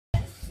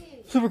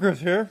Super Chris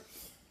here.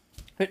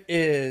 It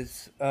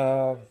is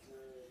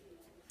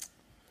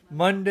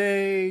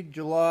Monday,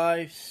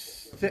 July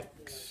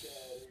 6th,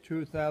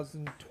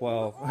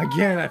 2012.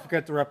 Again, I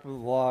forgot to wrap the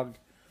vlog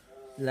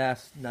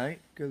last night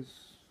because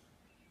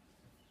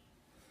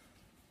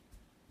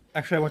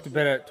actually I went to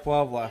bed at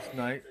 12 last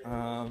night,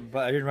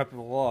 but I didn't wrap the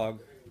vlog.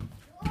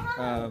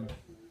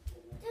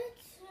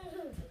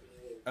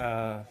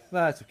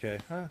 That's okay.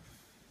 Huh?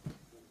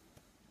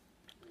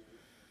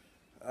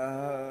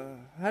 I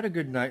had a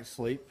good night's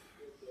sleep.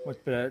 Went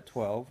to bed at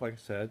 12, like I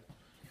said.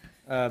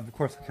 Of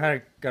course, I kind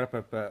of got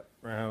up at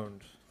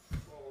around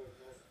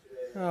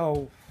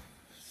 7.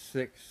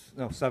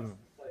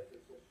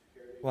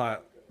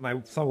 Well,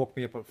 my son woke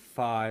me up at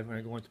 5, and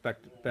I went back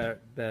to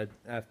bed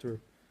after.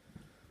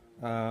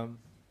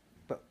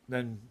 But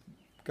then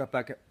got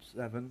back at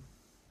 7,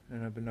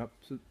 and I've been up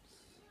since.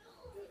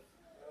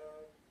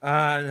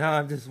 Now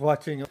I'm just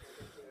watching.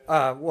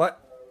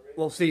 What?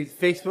 Well, see,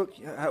 Facebook.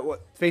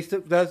 What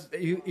Facebook does,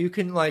 you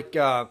can like.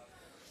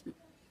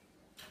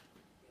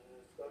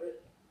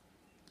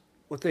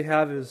 What they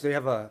have is they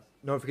have a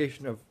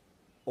notification of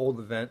old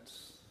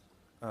events,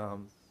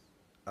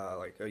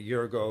 like a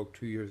year ago,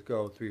 2 years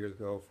ago, 3 years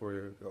ago, 4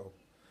 years ago,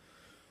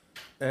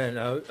 and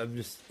I'm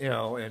just,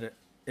 and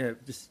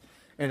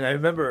I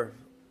remember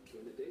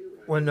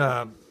when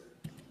I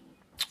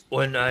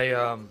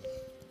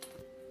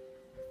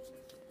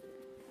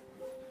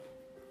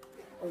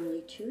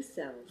only 2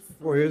 cells.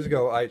 4 years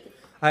ago, I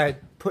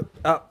had put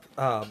up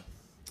my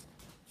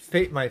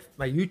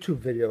YouTube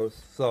videos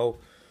so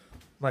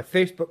my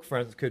Facebook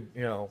friends could,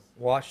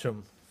 watch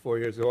them 4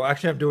 years ago.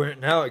 Actually, I'm doing it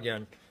now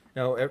again.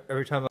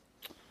 Every time.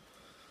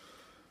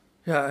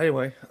 Yeah.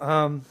 Anyway,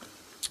 as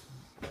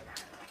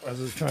I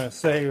was trying to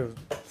say,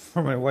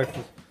 before my wife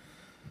was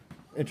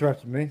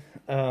interrupted me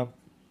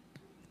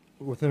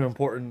with an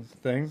important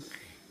thing.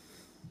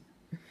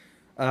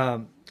 I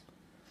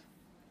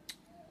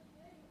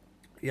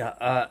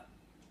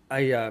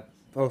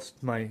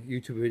post my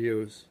YouTube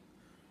videos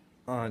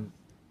on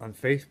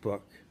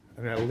Facebook.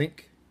 I mean, I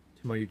link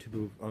to my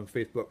YouTube on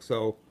Facebook,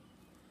 so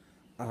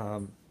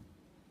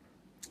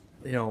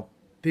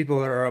people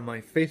that are on my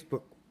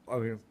Facebook,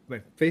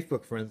 my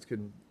Facebook friends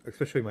can,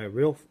 especially my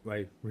real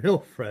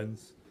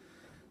friends.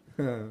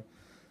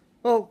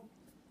 Well,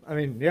 I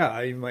mean,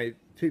 yeah, my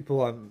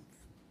people I'm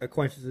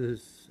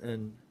acquaintances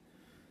and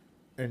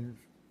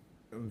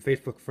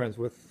Facebook friends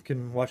with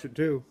can watch it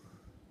too.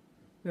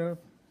 Yeah.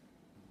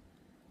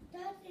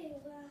 Daddy,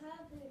 what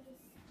happens?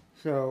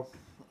 So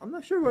I'm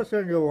not sure what's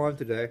going to go on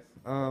today.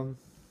 So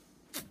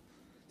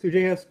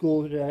Jay has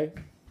school today.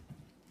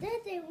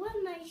 Daddy, what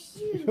my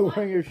shoes? You're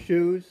wearing your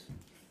shoes?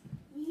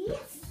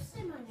 Yes,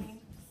 Simone.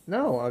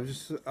 No, I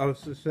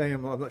was just saying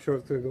I'm not sure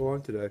what's going to go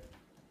on today.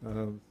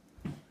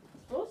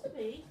 Supposed to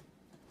be.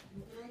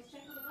 Nice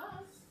check on the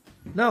bus.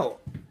 No.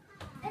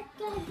 I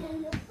got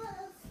in the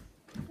bus.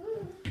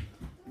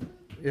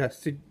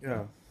 Yes.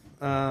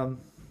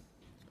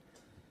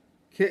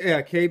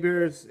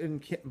 K-Bear's in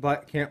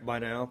camp by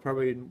now,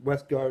 probably in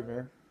West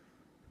Gardner.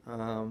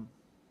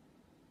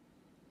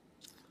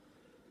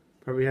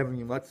 Probably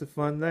having lots of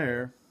fun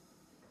there.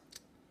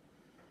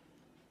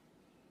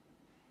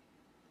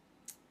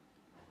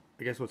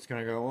 I guess what's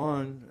going to go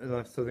on,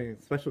 unless something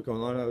special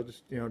going on, I'll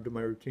just, do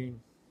my routine.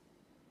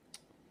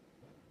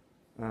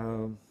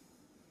 Oh,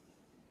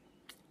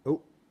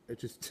 it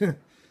just,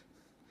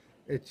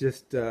 it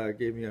just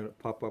gave me a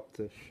pop-up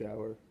to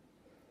shower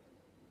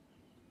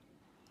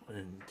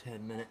in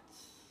 10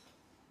 minutes.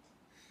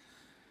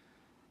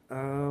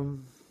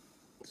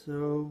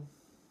 So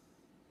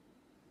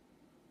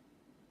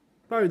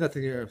probably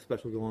nothing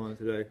special going on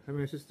today. I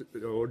mean, it's just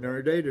an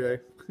ordinary day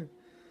today.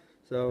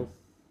 So,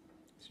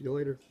 see you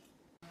later.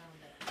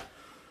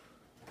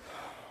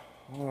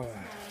 No,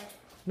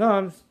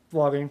 I'm just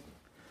vlogging.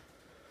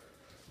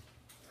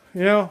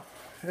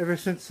 Ever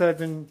since I've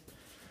been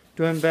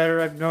doing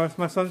better, I've noticed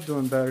my son's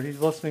doing better. He's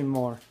listening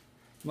more.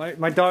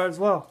 My daughter as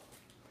well.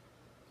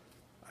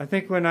 I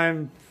think when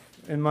I'm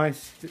in my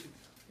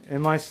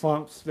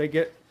slumps, they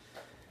get,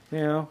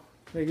 they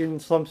get in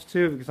slumps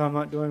too because I'm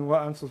not doing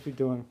what I'm supposed to be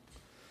doing.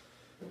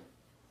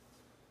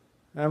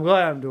 And I'm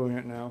glad I'm doing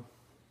it now.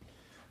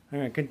 I'm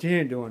going to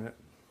continue doing it.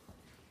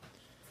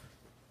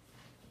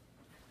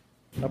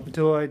 Up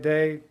until I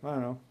die.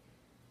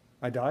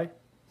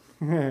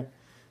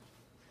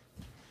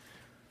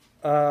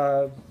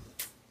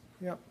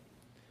 Yep.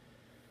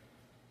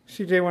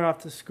 CJ went off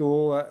to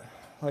school at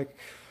like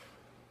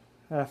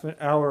half an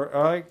hour,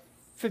 like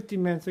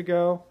 15 minutes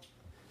ago.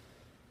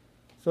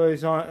 So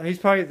he's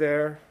probably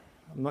there.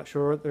 I'm not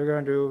sure what they're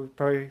going to do.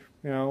 Probably,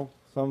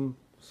 some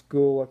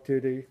school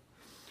activity.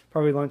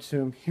 Probably lunch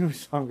soon. He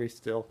was hungry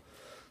still.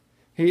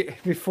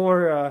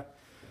 Before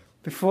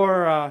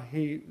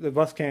the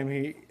bus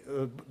came,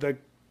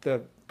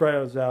 the bread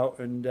was out,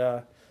 and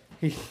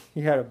he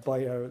had a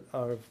bite out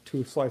of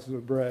 2 slices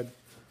of bread.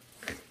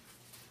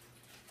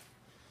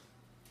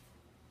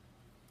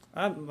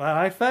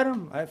 I fed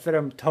him. I fed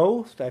him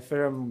toast. I fed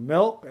him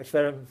milk. I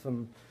fed him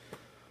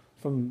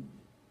some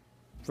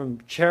from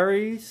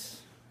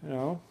cherries, you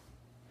know.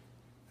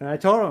 And I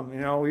told him,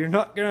 you know, you're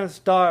not gonna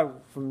starve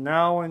from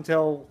now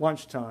until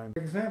lunchtime.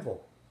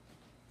 Example.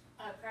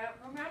 I can't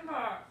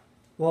remember.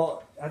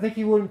 Well, I think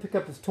he wouldn't pick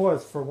up his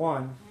toys for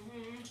one,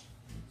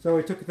 so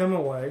he took them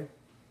away.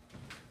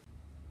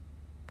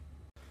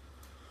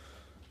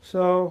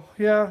 So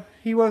yeah,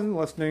 he wasn't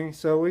listening,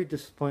 so we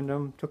disciplined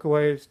him, took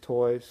away his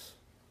toys,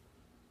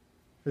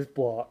 his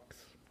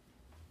blocks.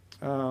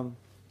 And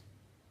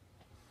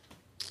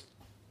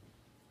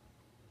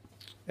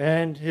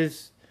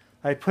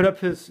I put up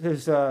his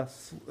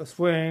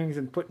swings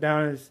and put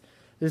down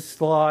his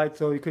slide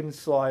so he couldn't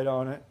slide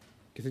on it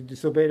because he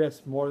disobeyed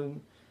us more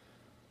than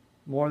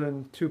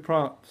 2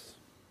 prompts.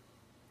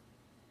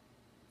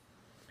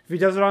 If he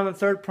does it on the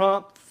 3rd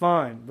prompt,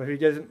 fine. But if he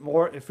does it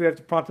more, if we have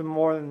to prompt him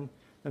more than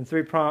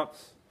 3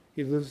 prompts,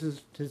 he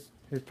loses his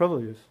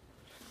privileges.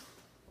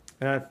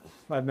 And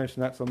I've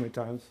mentioned that so many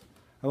times.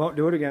 I won't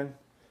do it again.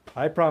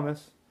 I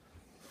promise.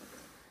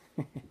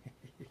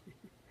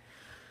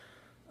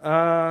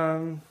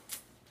 I'm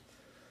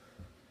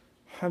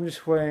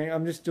just waiting.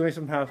 I'm just doing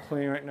some house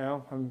cleaning right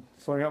now. I'm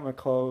sorting out my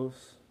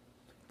clothes,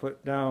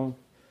 put down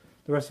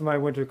the rest of my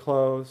winter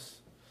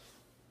clothes,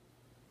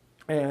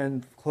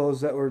 and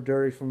clothes that were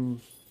dirty from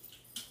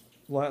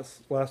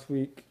last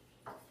week.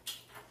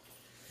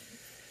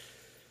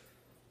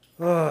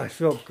 Oh, I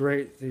feel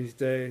great these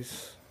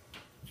days.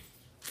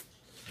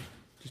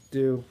 Just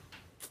do.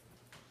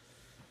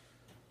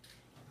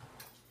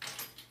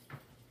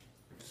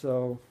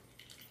 So,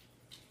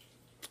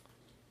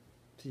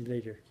 see you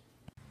later.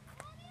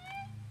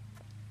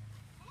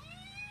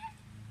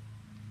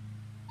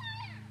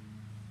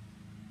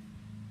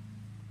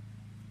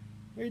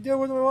 What are you doing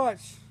with my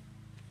watch?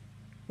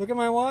 Look at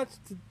my watch.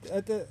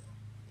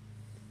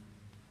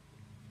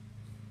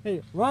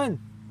 Hey, run!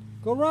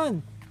 Go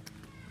run!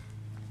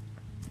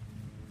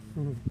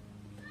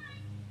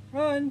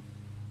 Run!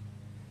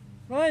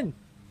 Run!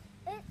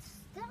 It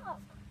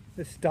stopped.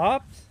 It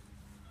stopped?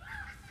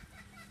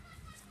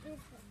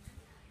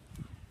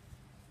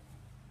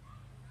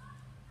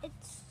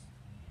 It's.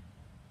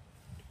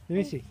 Let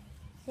me see.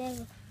 Let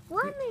me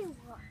watch.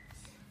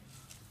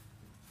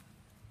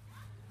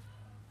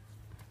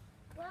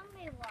 Let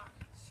me watch.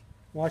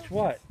 Watch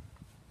what?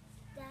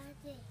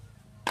 Daddy,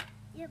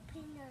 you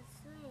peanut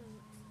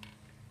swings.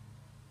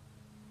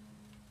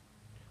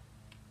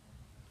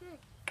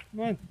 Come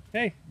on.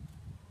 Hey,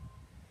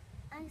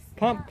 I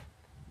pump. stopped.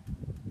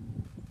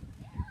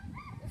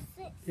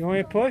 You want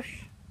me to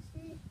push?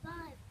 5.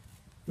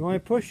 You want me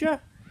to push you?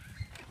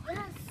 Yes.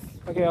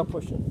 Okay, I'll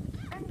push you.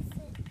 And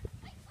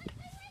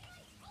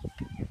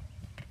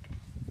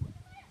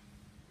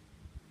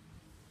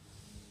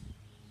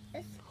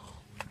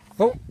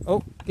 6.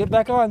 Oh, get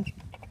back on.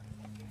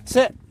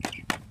 Sit.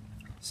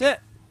 Sit.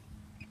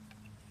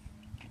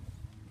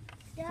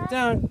 Sit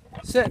down.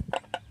 Sit.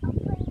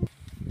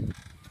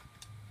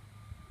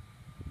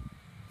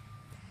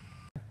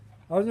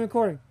 I wasn't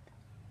recording.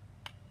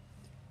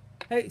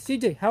 Hey,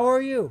 CJ, how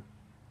are you?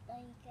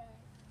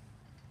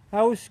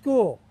 How was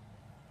school?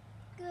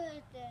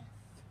 Good.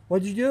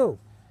 What'd you do?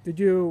 Did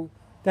you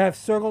have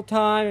circle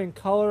time and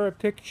color a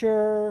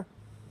picture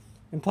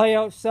and play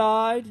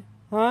outside?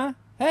 Huh?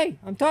 Hey,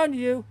 I'm talking to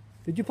you.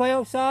 Did you play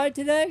outside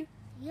today?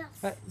 Yes.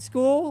 At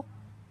school?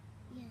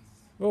 Yes.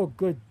 Oh,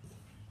 good.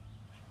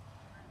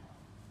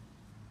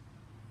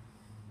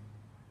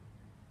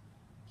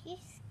 He's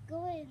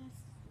going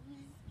to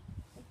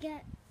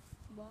get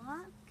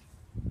walk.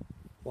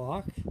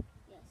 Walk? Yes.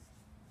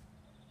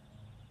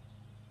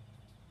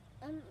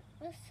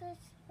 It's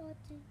 6:45.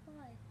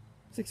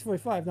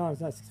 6:45. No,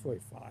 it's not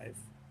 6:45. Let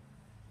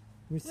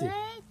me see.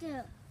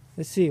 Later.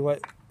 Let's see what.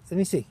 Let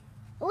me see.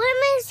 Let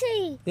me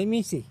see. Let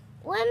me see.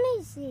 Let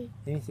me see.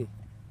 Let me see.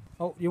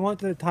 Oh, you want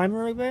the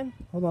timer again?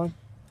 Hold on.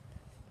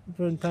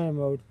 Put it in timer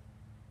mode.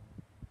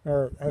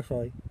 Or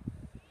actually.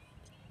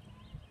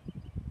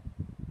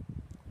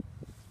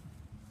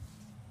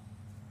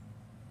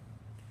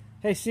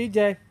 Hey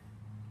CJ.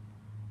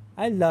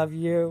 I love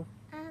you.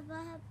 I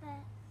love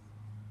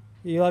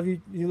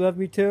it. You love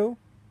me too?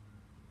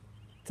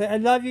 Say I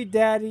love you,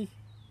 Daddy.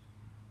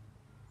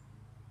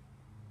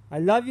 I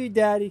love you,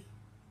 Daddy.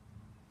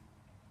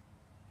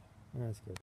 That's good.